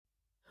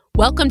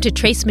Welcome to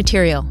Trace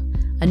Material,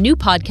 a new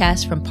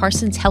podcast from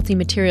Parsons Healthy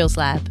Materials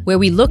Lab, where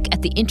we look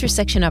at the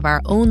intersection of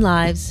our own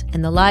lives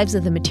and the lives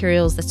of the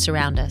materials that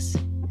surround us.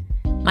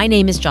 My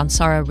name is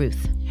Johnsara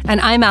Ruth.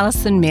 And I'm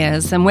Alison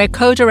Mears, and we're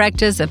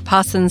co-directors of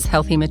Parsons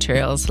Healthy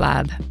Materials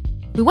Lab.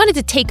 We wanted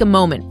to take a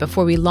moment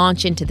before we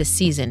launch into the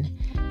season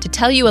to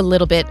tell you a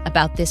little bit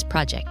about this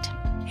project.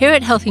 Here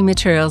at Healthy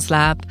Materials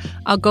Lab,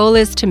 our goal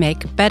is to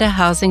make better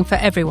housing for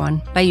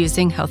everyone by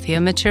using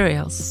healthier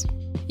materials.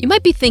 You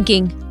might be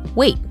thinking,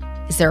 wait,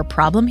 is there a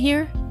problem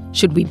here?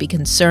 Should we be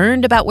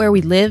concerned about where we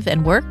live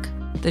and work?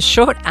 The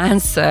short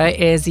answer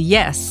is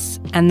yes,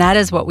 and that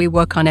is what we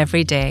work on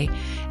every day,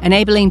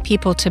 enabling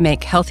people to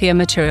make healthier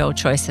material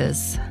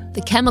choices.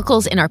 The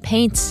chemicals in our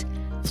paints,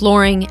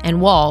 flooring,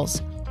 and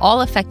walls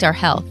all affect our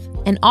health,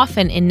 and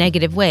often in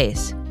negative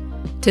ways.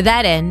 To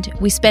that end,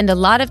 we spend a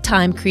lot of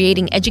time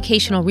creating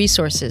educational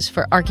resources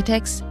for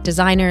architects,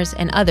 designers,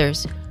 and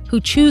others who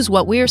choose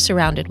what we're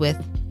surrounded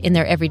with in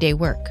their everyday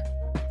work.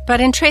 But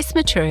in Trace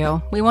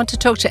Material, we want to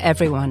talk to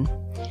everyone.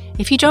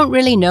 If you don't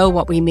really know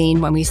what we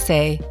mean when we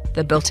say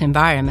the built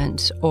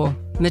environment or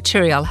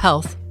material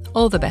health,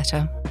 all the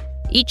better.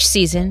 Each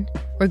season,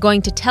 we're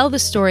going to tell the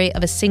story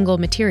of a single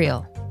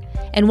material.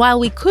 And while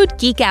we could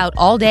geek out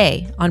all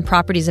day on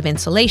properties of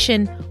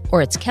insulation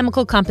or its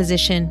chemical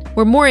composition,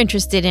 we're more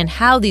interested in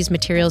how these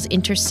materials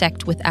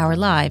intersect with our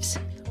lives.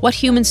 What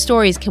human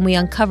stories can we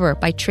uncover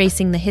by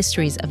tracing the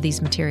histories of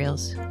these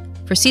materials?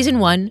 For Season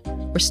 1,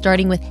 we're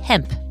starting with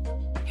hemp.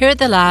 Here at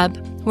the lab,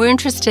 we're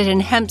interested in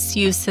hemp's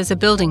use as a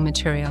building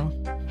material.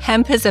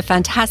 Hemp is a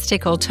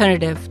fantastic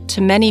alternative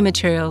to many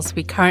materials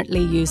we currently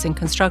use in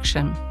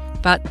construction,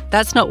 but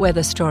that's not where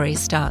the story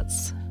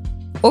starts.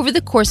 Over the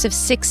course of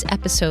 6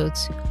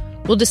 episodes,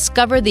 we'll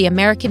discover the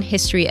American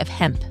history of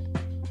hemp.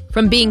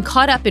 From being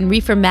caught up in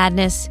reefer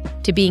madness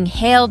to being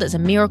hailed as a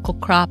miracle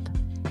crop,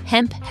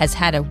 hemp has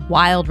had a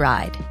wild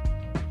ride.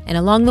 And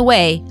along the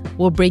way,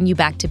 we'll bring you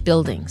back to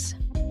buildings.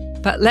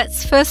 But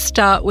let's first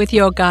start with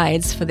your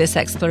guides for this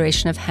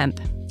exploration of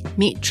hemp.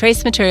 Meet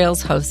Trace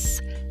Materials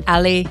hosts,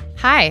 Ali.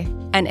 Hi.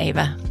 And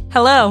Ava.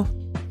 Hello.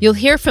 You'll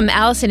hear from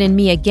Allison and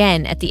me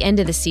again at the end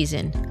of the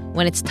season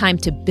when it's time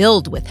to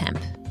build with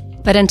hemp.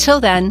 But until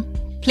then,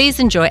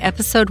 please enjoy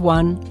episode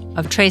 1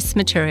 of Trace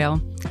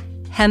Material,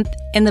 Hemp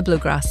in the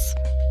Bluegrass.